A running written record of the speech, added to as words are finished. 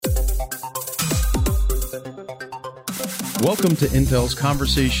Welcome to Intel's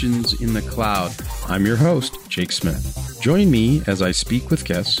Conversations in the Cloud. I'm your host, Jake Smith. Join me as I speak with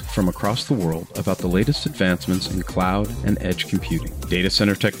guests from across the world about the latest advancements in cloud and edge computing, data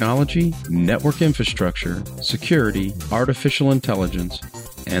center technology, network infrastructure, security, artificial intelligence,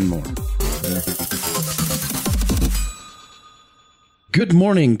 and more. Good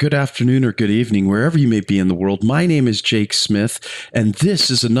morning, good afternoon, or good evening, wherever you may be in the world. My name is Jake Smith, and this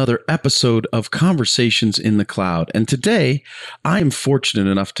is another episode of Conversations in the Cloud. And today, I am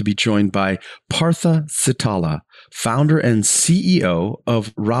fortunate enough to be joined by Partha Seetala, founder and CEO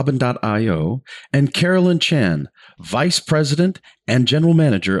of Robin.io, and Carolyn Chan, Vice President and General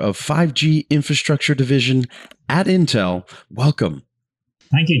Manager of 5G Infrastructure Division at Intel. Welcome.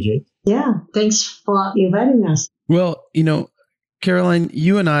 Thank you, Jake. Yeah, thanks for inviting us. Well, Caroline,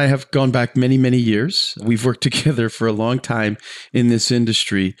 you and I have gone back many, many years. We've worked together for a long time in this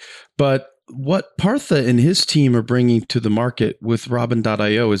industry. But what Partha and his team are bringing to the market with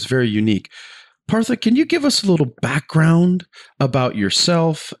Robin.io is very unique. Partha, can you give us a little background about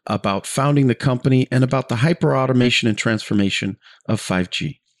yourself, about founding the company, and about the hyper-automation and transformation of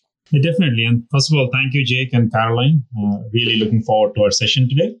 5G? Yeah, definitely. And first of all, thank you, Jake and Caroline. Really looking forward to our session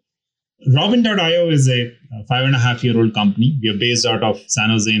today. Robin.io is a 5.5-year-old company. We are based out of San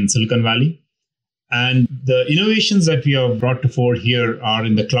Jose in Silicon Valley. And the innovations that we have brought to fore here are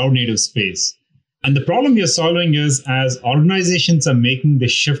in the cloud native space. And the problem we are solving is as organizations are making the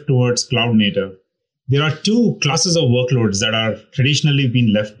shift towards cloud native, there are two classes of workloads that are traditionally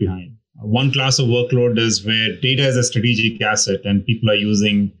been left behind. One class of workload is where data is a strategic asset and people are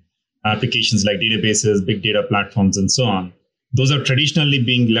using applications like databases, big data platforms, and so on. Those are traditionally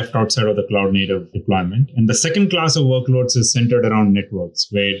being left outside of the cloud native deployment. And the second class of workloads is centered around networks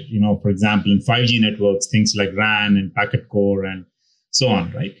where, for example, in 5G networks, things like RAN and packet core and so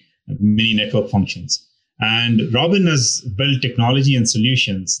on, right? Many network functions. And Robin has built technology and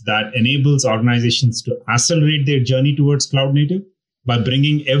solutions that enables organizations to accelerate their journey towards cloud native by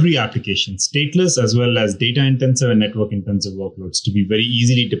bringing every application, stateless as well as data intensive and network intensive workloads, to be very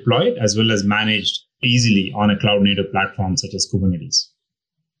easily deployed as well as managed easily on a cloud native platform such as Kubernetes.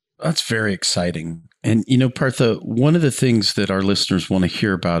 That's very exciting. And, Partha, one of the things that our listeners want to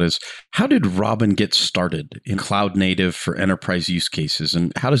hear about is how did Robin get started in cloud native for enterprise use cases?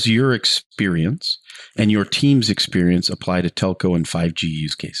 And how does your experience and your team's experience apply to telco and 5G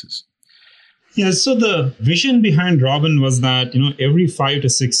use cases? Yeah, so the vision behind Robin was that, every 5 to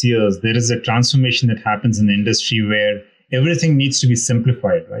 6 years, there is a transformation that happens in the industry where everything needs to be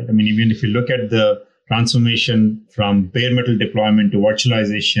simplified, right? I mean, even if you look at the transformation from bare metal deployment to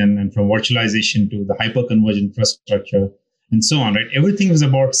virtualization and from virtualization to the hyper-converged infrastructure and so on, right? Everything is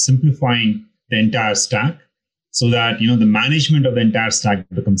about simplifying the entire stack so that, the management of the entire stack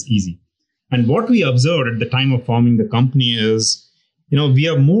becomes easy. And what we observed at the time of forming the company is, we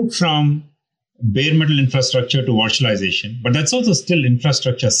have moved from bare metal infrastructure to virtualization, but that's also still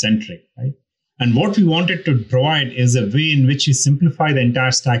infrastructure centric, right? And what we wanted to provide is a way in which we simplify the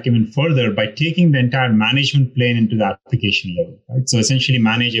entire stack even further by taking the entire management plane into the application level, right? So essentially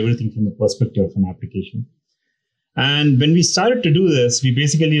manage everything from the perspective of an application. And when we started to do this, we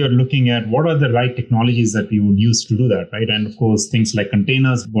basically are looking at what are the right technologies that we would use to do that, right? And of course, things like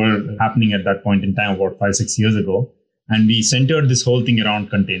containers were happening at that point in time, about 5-6 years ago. And we centered this whole thing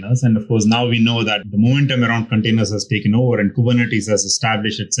around containers. And of course, now we know that the momentum around containers has taken over and Kubernetes has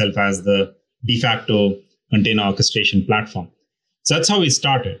established itself as the de facto container orchestration platform. So that's how we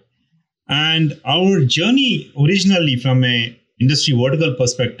started. And our journey originally from a industry vertical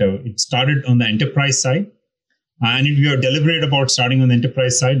perspective, it started on the enterprise side. And we are deliberate about starting on the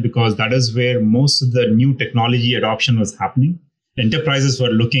enterprise side because that is where most of the new technology adoption was happening. Enterprises were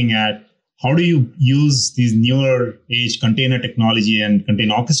looking at how do you use these newer age container technology and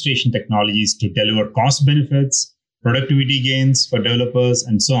container orchestration technologies to deliver cost benefits, productivity gains for developers,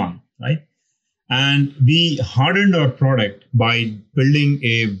 and so on, right? And we hardened our product by building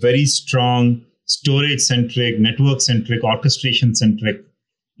a very strong storage-centric, network-centric, orchestration-centric,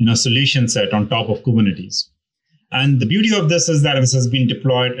 solution set on top of Kubernetes. And the beauty of this is that this has been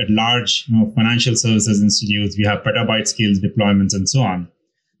deployed at large, financial services institutes. We have petabyte scales deployments and so on.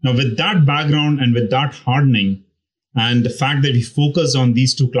 Now, with that background and with that hardening, and the fact that we focus on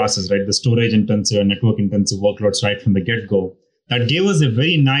these two classes, right, the storage-intensive and network-intensive workloads right from the get-go, that gave us a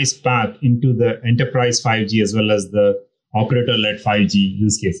very nice path into the enterprise 5G as well as the operator-led 5G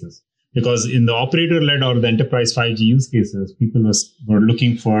use cases. Because in the operator-led or the enterprise 5G use cases, people were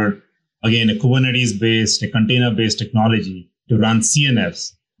looking for, again, a Kubernetes-based, a container-based technology to run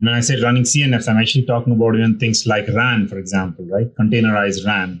CNFs. When I say running CNFs, I'm actually talking about even things like RAN, for example, right? Containerized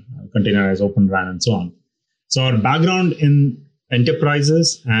RAN, containerized open RAN, and so on. So our background in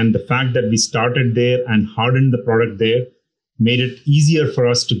enterprises and the fact that we started there and hardened the product there made it easier for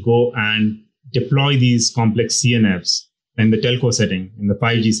us to go and deploy these complex CNFs in the telco setting, in the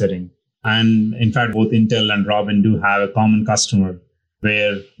 5G setting. And in fact, both Intel and Robin do have a common customer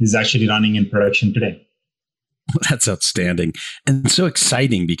where this is actually running in production today. That's outstanding and so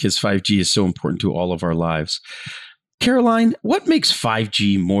exciting because 5G is so important to all of our lives. Caroline, what makes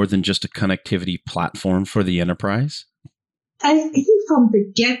 5G more than just a connectivity platform for the enterprise? I think from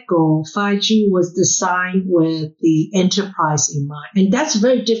the get-go, 5G was designed with the enterprise in mind. And that's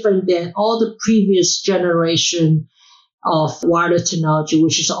very different than all the previous generation of wireless technology,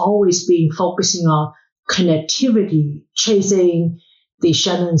 which has always been focusing on connectivity, chasing the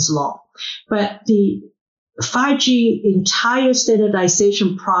Shannon's law. But the 5G entire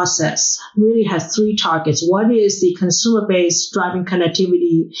standardization process really has three targets. One is the consumer base driving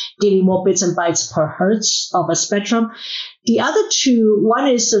connectivity, getting more bits and bytes per hertz of a spectrum. The other two, one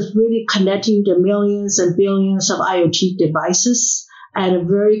is really connecting the millions and billions of IoT devices at a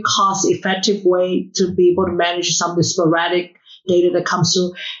very cost-effective way to be able to manage some of the sporadic data that comes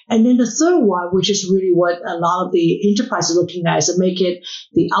through. And then the third one, which is really what a lot of the enterprise are looking at, is to make it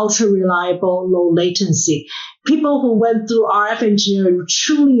the ultra-reliable, low latency. People who went through RF engineering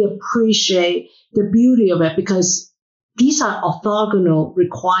truly appreciate the beauty of it because these are orthogonal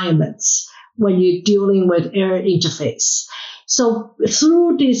requirements when you're dealing with air interface. So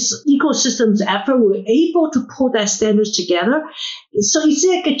through this ecosystem's effort, we're able to pull that standards together. So it's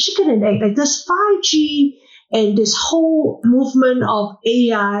like a chicken and egg. Like this 5G and this whole movement of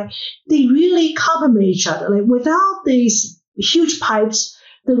AI, they really complement each other. Like without these huge pipes,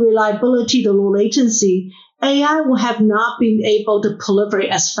 the reliability, the low latency, AI will have not been able to proliferate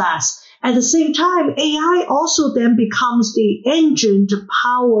as fast. At the same time, AI also then becomes the engine to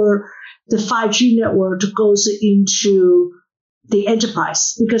power the 5G network that goes into the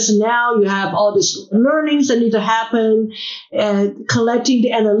enterprise, because now you have all these learnings that need to happen and collecting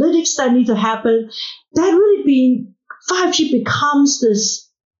the analytics that need to happen. That really being 5G becomes this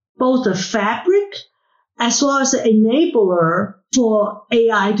both a fabric as well as an enabler for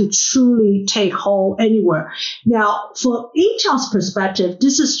AI to truly take hold anywhere. Now, for Intel's perspective,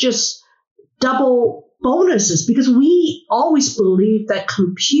 this is just double bonuses because we always believe that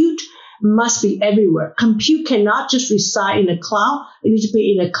compute must be everywhere. Compute cannot just reside in the cloud. It needs to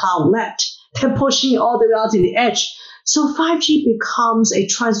be in a cloudlet. They're pushing it all the way out to the edge. So 5G becomes a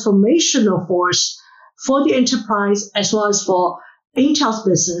transformational force for the enterprise as well as for Intel's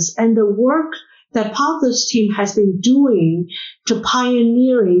business. And the work that Partha's team has been doing to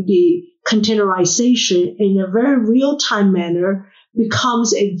pioneering the containerization in a very real-time manner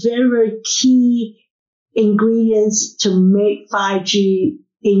becomes a very, very key ingredient to make 5G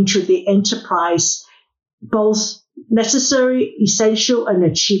into the enterprise, both necessary, essential, and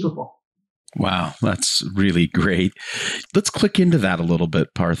achievable. Wow, that's really great. Let's click into that a little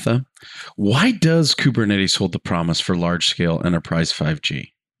bit, Partha. Why does Kubernetes hold the promise for large-scale enterprise 5G?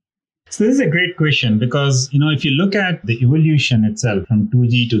 So this is a great question because, if you look at the evolution itself from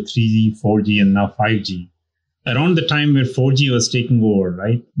 2G to 3G, 4G, and now 5G, around the time where 4G was taking over,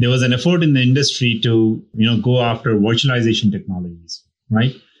 right, there was an effort in the industry to, go after virtualization technologies.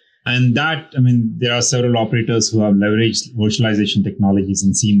 Right. And that, there are several operators who have leveraged virtualization technologies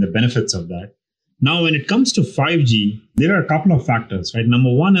and seen the benefits of that. Now, when it comes to 5G, there are a couple of factors, right? Number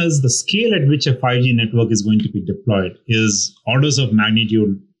one is the scale at which a 5G network is going to be deployed is orders of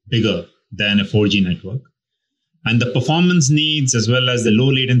magnitude bigger than a 4G network. And the performance needs as well as the low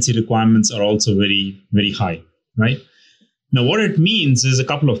latency requirements are also very, very high, right? Now, what it means is a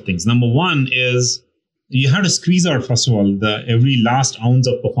couple of things. Number one is you have to squeeze out, first of all, the every last ounce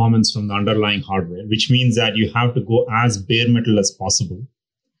of performance from the underlying hardware, which means that you have to go as bare metal as possible,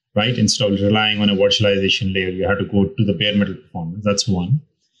 right? Instead of relying on a virtualization layer, you have to go to the bare metal performance. That's one.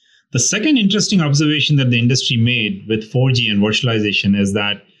 The second interesting observation that the industry made with 4G and virtualization is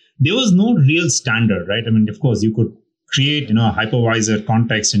that there was no real standard, right? Of course, you could create, a hypervisor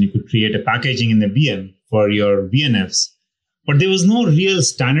context and you could create a packaging in the VM for your VNFs. But there was no real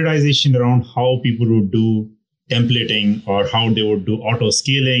standardization around how people would do templating or how they would do auto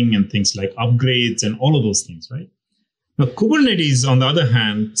scaling and things like upgrades and all of those things, right? Now, Kubernetes, on the other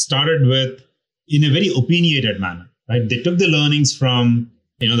hand, started with in a very opinionated manner, right? They took the learnings from,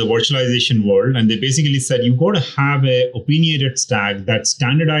 the virtualization world, and they basically said, you've got to have a opinionated stack that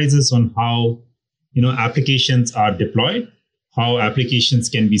standardizes on how, applications are deployed, how applications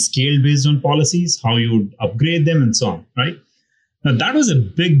can be scaled based on policies, how you would upgrade them, and so on, right? Now, that was a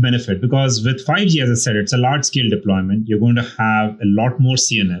big benefit because with 5G, as I said, it's a large-scale deployment. You're going to have a lot more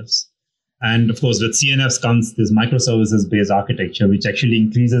CNFs. And of course, with CNFs comes this microservices-based architecture, which actually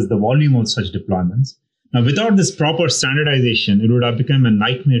increases the volume of such deployments. Now, without this proper standardization, it would have become a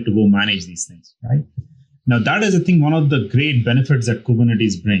nightmare to go manage these things, right? Now, that is, I think, one of the great benefits that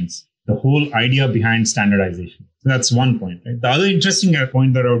Kubernetes brings, the whole idea behind standardization. So that's one point, right? The other interesting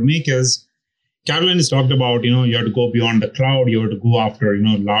point that I would make is, Caroline has talked about, you have to go beyond the cloud, you have to go after,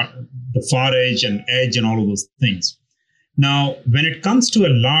 the far edge and all of those things. Now, when it comes to a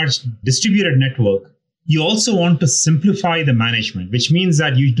large distributed network, you also want to simplify the management, which means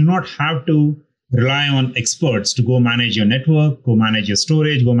that you do not have to rely on experts to go manage your network, go manage your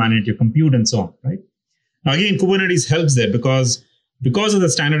storage, go manage your compute, and so on, right? Now, again, Kubernetes helps there because of the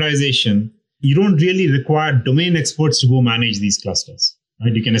standardization, you don't really require domain experts to go manage these clusters.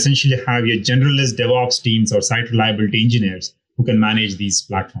 Right? You can essentially have your generalist DevOps teams or site reliability engineers who can manage these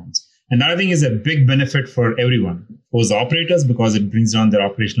platforms. And that, I think, is a big benefit for everyone. For the operators, because it brings down their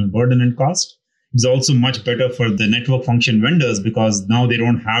operational burden and cost. It's also much better for the network function vendors because now they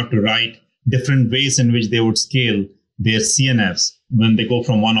don't have to write different ways in which they would scale their CNFs when they go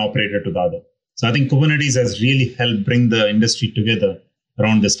from one operator to the other. So I think Kubernetes has really helped bring the industry together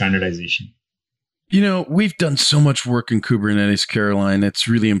around the standardization. We've done so much work in Kubernetes, Caroline. It's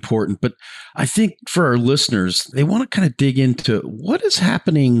really important. But I think for our listeners, they want to kind of dig into what is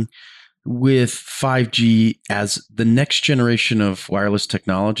happening with 5G as the next generation of wireless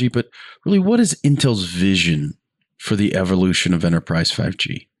technology. But really, what is Intel's vision for the evolution of enterprise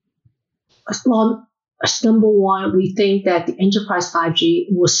 5G? Well, number one, we think that the enterprise 5G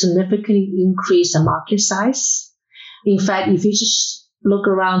will significantly increase the market size. In fact, if you just look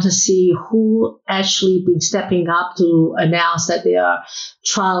around to see who actually been stepping up to announce that they are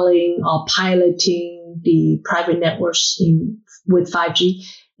trialing or piloting the private networks with 5G.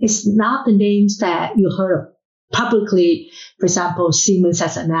 It's not the names that you heard of publicly. For example, Siemens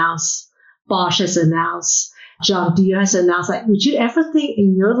has announced, Bosch has announced, John Deere has announced. Like, would you ever think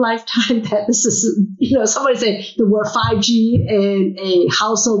in your lifetime that this is, somebody say the word 5G and a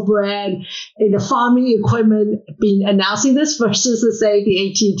household brand in the farming equipment being announcing this versus, let's say, the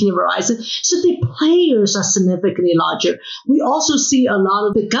AT&T and Verizon. So the players are significantly larger. We also see a lot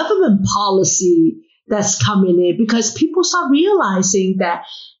of the government policy that's coming in because people start realizing that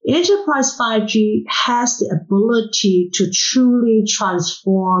enterprise 5G has the ability to truly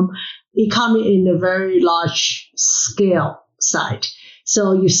transform economy in a very large scale side.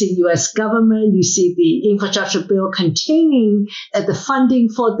 So you see U.S. government, you see the infrastructure bill containing the funding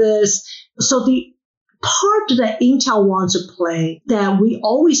for this. So the part that Intel wants to play, that we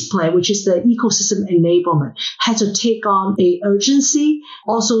always play, which is the ecosystem enablement, has to take on a urgency,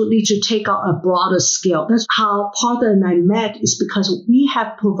 also need to take on a broader scale. That's how Partha and I met, is because we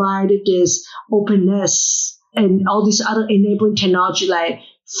have provided this openness and all these other enabling technology like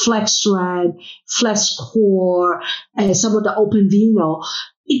FlexRAN, FlexCore, and some of the OpenVINO.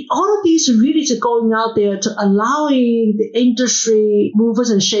 All of these really are going out there to allowing the industry movers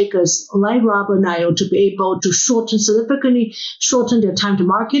and shakers like Rob and I to be able to significantly shorten their time to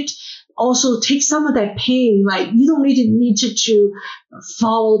market. Also take some of that pain, like you don't need to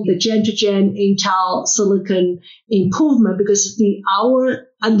follow the gen-to-gen Intel silicon improvement because our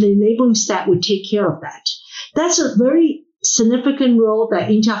enabling stack will take care of that. That's a very significant role that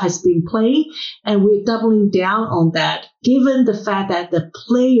Intel has been playing, and we're doubling down on that, given the fact that the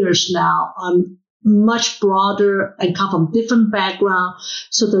players now are much broader and come from different backgrounds.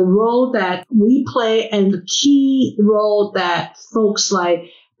 So the role that we play and the key role that folks like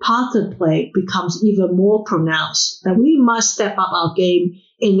Partha play becomes even more pronounced, that we must step up our game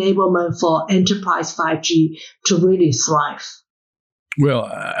enablement for enterprise 5G to really thrive. Well,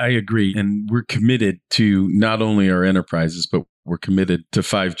 I agree. And we're committed to not only our enterprises, but we're committed to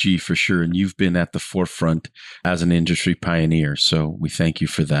 5G for sure. And you've been at the forefront as an industry pioneer. So we thank you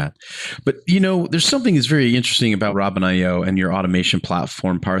for that. But, there's something that's very interesting about Robin.io and your automation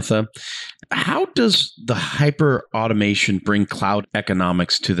platform, Partha. How does the hyper automation bring cloud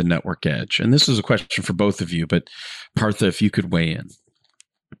economics to the network edge? And this is a question for both of you, but Partha, if you could weigh in.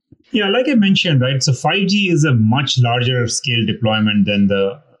 Yeah, like I mentioned, right? So 5G is a much larger scale deployment than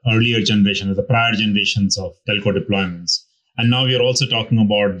the earlier generation or the prior generations of telco deployments. And now we are also talking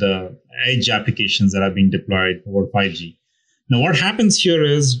about the edge applications that are being deployed over 5G. Now, what happens here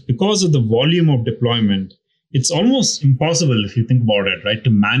is because of the volume of deployment, it's almost impossible, if you think about it, right, to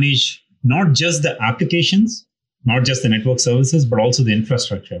manage not just the applications, not just the network services, but also the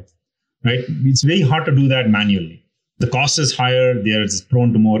infrastructure, right? It's very hard to do that manually. The cost is higher, it's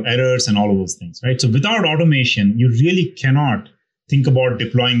prone to more errors and all of those things, right? So without automation, you really cannot think about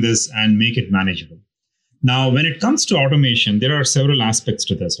deploying this and make it manageable. Now, when it comes to automation, there are several aspects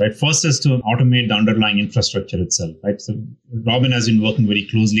to this, right? First is to automate the underlying infrastructure itself, right? So Robin has been working very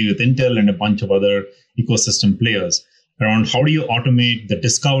closely with Intel and a bunch of other ecosystem players around how do you automate the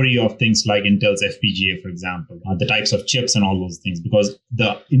discovery of things like Intel's FPGA, for example, the types of chips and all those things, because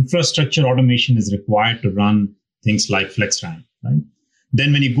the infrastructure automation is required to run things like FlexRAM, right?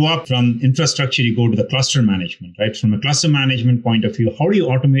 Then when you go up from infrastructure, you go to the cluster management, right? From a cluster management point of view, how do you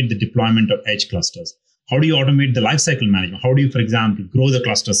automate the deployment of edge clusters? How do you automate the lifecycle management? How do you, for example, grow the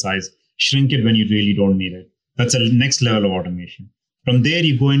cluster size, shrink it when you really don't need it? That's a next level of automation. From there,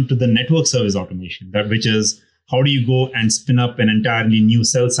 you go into the network service automation, which is how do you go and spin up an entirely new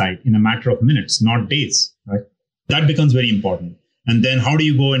cell site in a matter of minutes, not days, right? That becomes very important. And then how do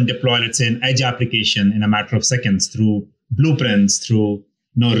you go and deploy, let's say, an edge application in a matter of seconds through blueprints, through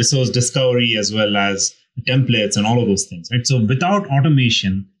resource discovery, as well as templates and all of those things, right? So without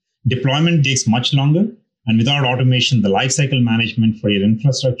automation, deployment takes much longer. And without automation, the lifecycle management for your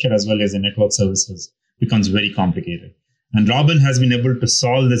infrastructure as well as your network services becomes very complicated. And Robin has been able to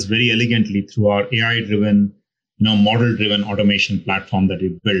solve this very elegantly through our AI-driven, model-driven automation platform that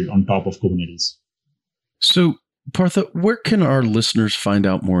we built on top of Kubernetes. So, Partha, where can our listeners find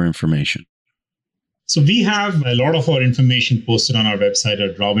out more information? So we have a lot of our information posted on our website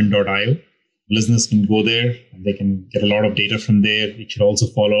at robin.io. Listeners can go there and they can get a lot of data from there. You should also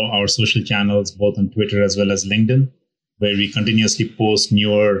follow our social channels, both on Twitter as well as LinkedIn, where we continuously post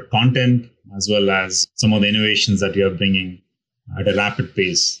newer content as well as some of the innovations that we are bringing at a rapid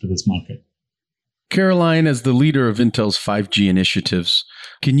pace to this market. Caroline, as the leader of Intel's 5G initiatives,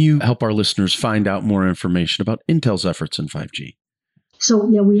 can you help our listeners find out more information about Intel's efforts in 5G? So,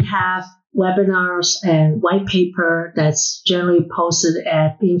 we have webinars and white paper that's generally posted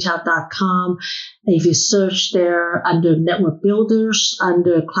at intel.com. If you search there under network builders,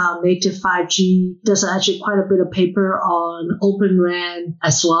 under cloud native 5G, there's actually quite a bit of paper on Open RAN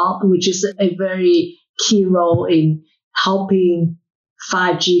as well, which is a very key role in helping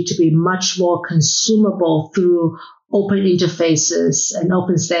 5G to be much more consumable through open interfaces and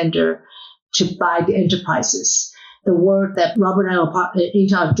open standard by the enterprises. The work that Robert and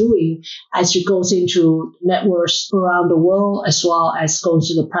Intel are doing actually goes into networks around the world as well as goes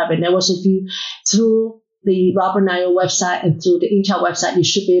to the private networks. If you, through the Robert.io website and through the Intel website, you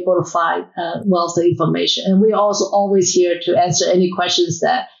should be able to find wealth of information. And we're also always here to answer any questions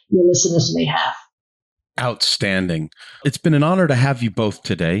that your listeners may have. Outstanding. It's been an honor to have you both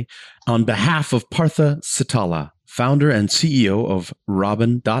today. On behalf of Partha Seetala, founder and CEO of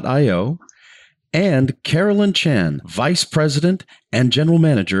Robin.io, and Carolyn Chan, Vice President and General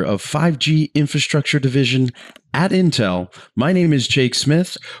Manager of 5G Infrastructure Division at Intel. My name is Jake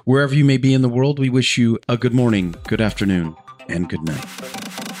Smith. Wherever you may be in the world, we wish you a good morning, good afternoon, and good night.